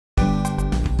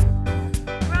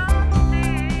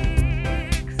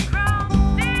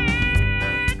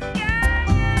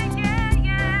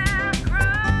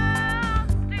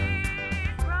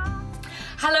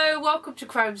welcome to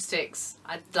Chrome Sticks.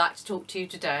 I'd like to talk to you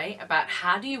today about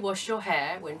how do you wash your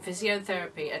hair when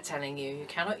physiotherapy are telling you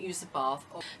cannot use the bath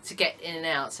to get in and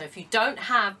out. So if you don't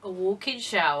have a walk-in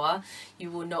shower, you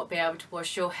will not be able to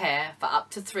wash your hair for up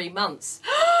to 3 months.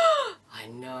 I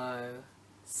know.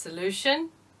 Solution?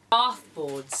 Bath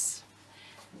boards.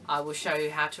 I will show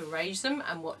you how to arrange them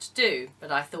and what to do,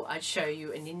 but I thought I'd show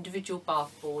you an individual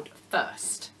bath board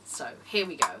first. So here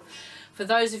we go. For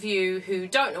those of you who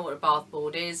don't know what a bath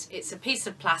board is, it's a piece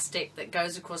of plastic that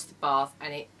goes across the bath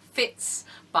and it fits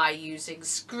by using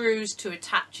screws to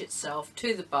attach itself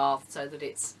to the bath so that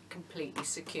it's completely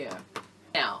secure.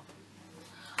 Now,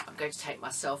 I'm going to take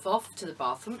myself off to the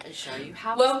bathroom and show you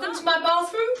how. Welcome to my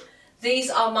bathroom.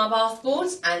 These are my bath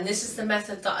boards, and this is the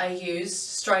method that I used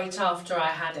straight after I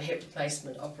had a hip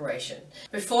replacement operation.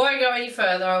 Before I go any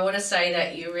further, I want to say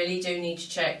that you really do need to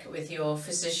check with your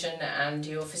physician and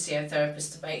your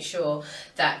physiotherapist to make sure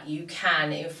that you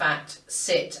can in fact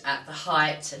sit at the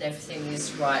height and everything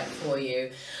is right for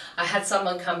you. I had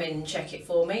someone come in and check it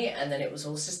for me, and then it was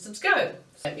all systems go.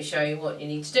 Let me show you what you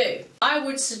need to do. I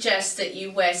would suggest that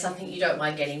you wear something you don't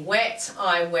mind getting wet.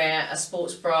 I wear a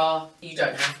sports bra. You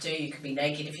don't have to, you can be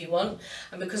naked if you want.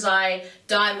 And because I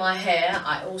dye my hair,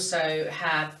 I also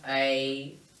have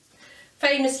a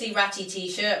famously ratty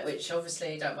t-shirt, which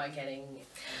obviously you don't mind getting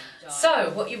dyed.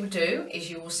 So what you will do is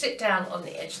you will sit down on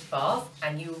the edge of the bath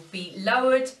and you will be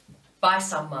lowered by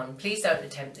someone. Please don't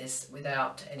attempt this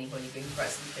without anybody being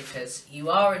present, because you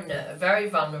are in a very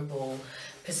vulnerable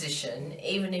position.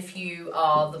 Even if you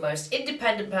are the most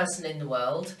independent person in the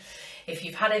world, if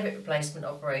you've had a hip replacement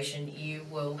operation, you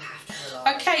will have to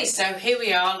rely. Okay, so here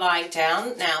we are lying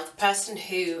down. Now the person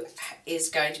who is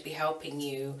going to be helping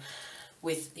you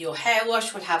with your hair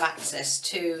wash will have access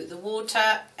to the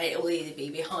water. It will either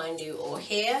be behind you or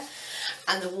here,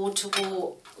 and the water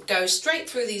will go straight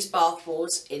through these bath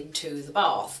boards into the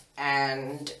bath,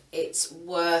 and it's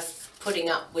worth putting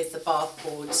up with the bath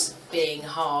boards being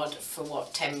hard for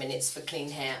 10 minutes for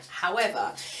clean hair.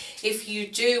 However, if you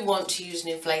do want to use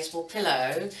an inflatable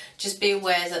pillow, just be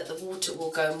aware that the water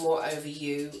will go more over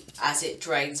you as it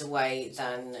drains away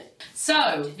than...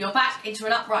 So, you're back into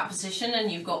an upright position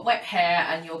and you've got wet hair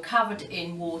and you're covered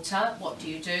in water. What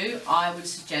do? I would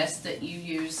suggest that you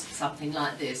use something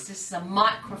like this. This is a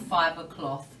microfiber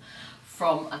cloth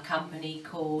from a company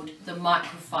called the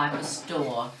Microfiber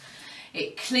Store.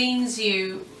 It cleans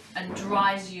you and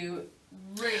dries you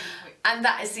really quick. And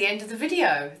that is the end of the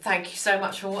video. Thank you so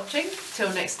much for watching.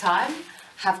 Till next time,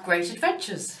 have great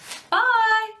adventures.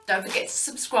 Bye! Don't forget to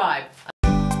subscribe.